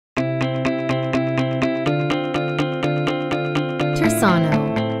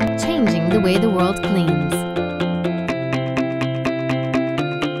Asano, changing the way the world cleans.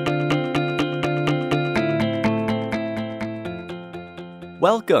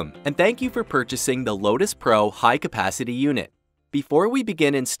 Welcome, and thank you for purchasing the Lotus Pro high-capacity unit. Before we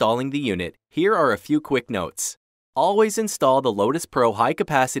begin installing the unit, here are a few quick notes. Always install the Lotus Pro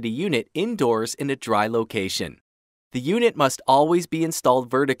high-capacity unit indoors in a dry location. The unit must always be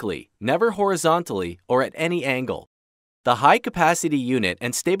installed vertically, never horizontally or at any angle. The high-capacity unit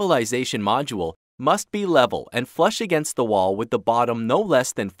and stabilization module must be level and flush against the wall with the bottom no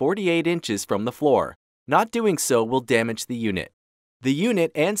less than 48 inches from the floor. Not doing so will damage the unit. The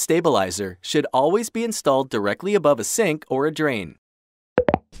unit and stabilizer should always be installed directly above a sink or a drain.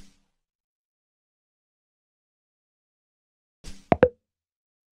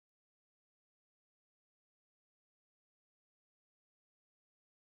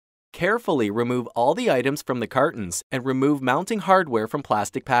 Carefully remove all the items from the cartons and remove mounting hardware from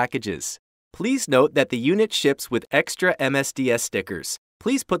plastic packages. Please note that the unit ships with extra MSDS stickers.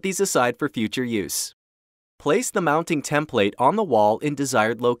 Please put these aside for future use. Place the mounting template on the wall in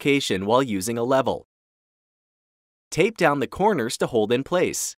desired location while using a level. Tape down the corners to hold in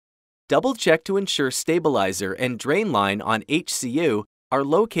place. Double-check to ensure stabilizer and drain line on HCU are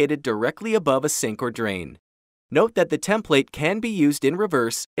located directly above a sink or drain. Note that the template can be used in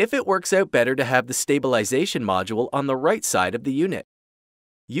reverse if it works out better to have the stabilization module on the right side of the unit.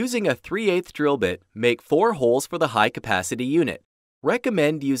 Using a 3/8 drill bit, make 4 holes for the high-capacity unit.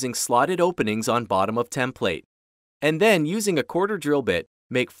 Recommend using slotted openings on bottom of template. And then using a 1/4 drill bit,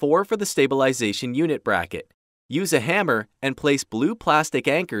 make 4 for the stabilization unit bracket. Use a hammer and place blue plastic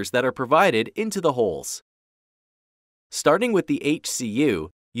anchors that are provided into the holes. Starting with the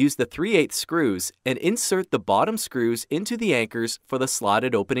HCU, use the 3/8 screws and insert the bottom screws into the anchors for the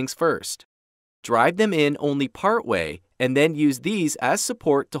slotted openings first. Drive them in only part way and then use these as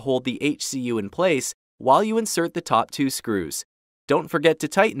support to hold the HCU in place while you insert the top 2 screws. Don't forget to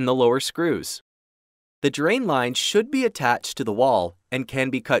tighten the lower screws. The drain line should be attached to the wall and can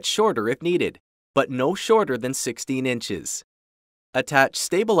be cut shorter if needed, but no shorter than 16 inches. Attach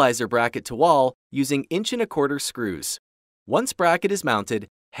stabilizer bracket to wall using 1 1/4 screws. Once bracket is mounted,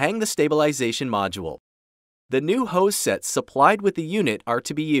 hang the stabilization module. The new hose sets supplied with the unit are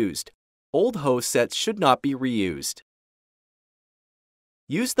to be used. Old hose sets should not be reused.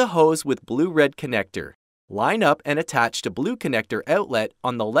 Use the hose with blue-red connector. Line up and attach to blue connector outlet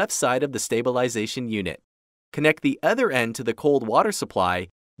on the left side of the stabilization unit. Connect the other end to the cold water supply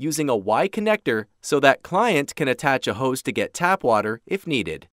using a Y connector so that client can attach a hose to get tap water if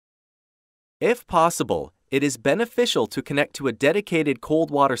needed. If possible, it is beneficial to connect to a dedicated cold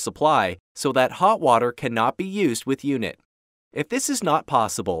water supply so that hot water cannot be used with unit. If this is not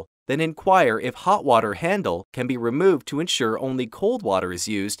possible, then inquire if hot water handle can be removed to ensure only cold water is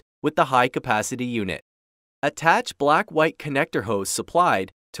used with the high-capacity unit. Attach black-white connector hose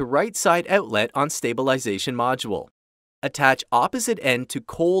supplied to right side outlet on stabilization module. Attach opposite end to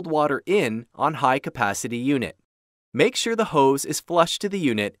cold water in on high-capacity unit. Make sure the hose is flush to the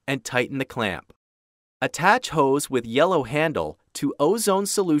unit and tighten the clamp. Attach hose with yellow handle to ozone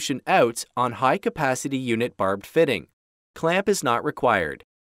solution out on high-capacity unit barbed fitting. Clamp is not required.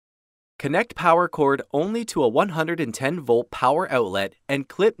 Connect power cord only to a 110-volt power outlet and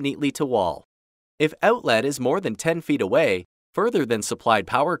clip neatly to wall. If outlet is more than 10 feet away, further than supplied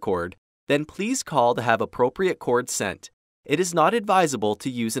power cord, then please call to have appropriate cord sent. It is not advisable to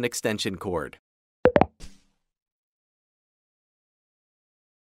use an extension cord.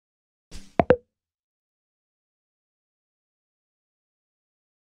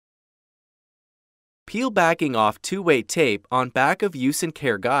 Peel backing off 2-way tape on back of use and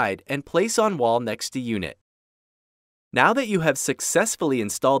care guide and place on wall next to unit. Now that you have successfully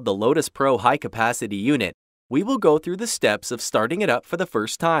installed the Lotus Pro high-capacity unit, we will go through the steps of starting it up for the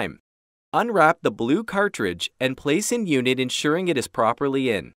first time. Unwrap the blue cartridge and place in unit ensuring it is properly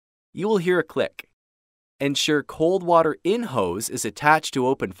in. You will hear a click. Ensure cold water in hose is attached to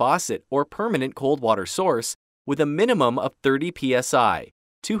open faucet or permanent cold water source with a minimum of 30 psi,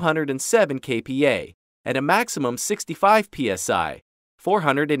 207 kPa, and a maximum 65 psi,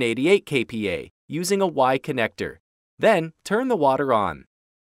 488 kPa, using a Y connector. Then, turn the water on.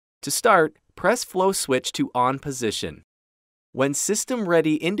 To start, press flow switch to on position. When system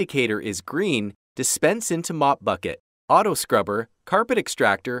ready indicator is green, dispense into mop bucket, auto scrubber, carpet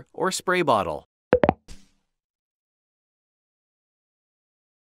extractor, or spray bottle.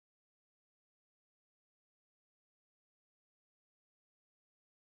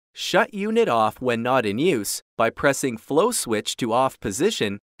 Shut unit off when not in use by pressing flow switch to off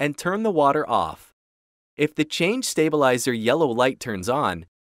position and turn the water off. If the change stabilizer yellow light turns on,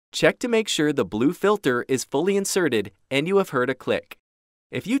 check to make sure the blue filter is fully inserted and you have heard a click.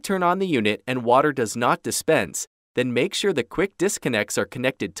 If you turn on the unit and water does not dispense, then make sure the quick disconnects are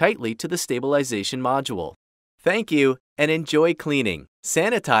connected tightly to the stabilization module. Thank you, and enjoy cleaning,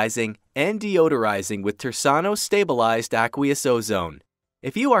 sanitizing, and deodorizing with Tersano Stabilized Aqueous Ozone.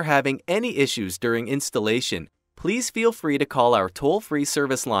 If you are having any issues during installation, please feel free to call our toll-free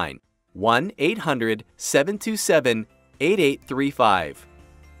service line, 1-800-727-8835.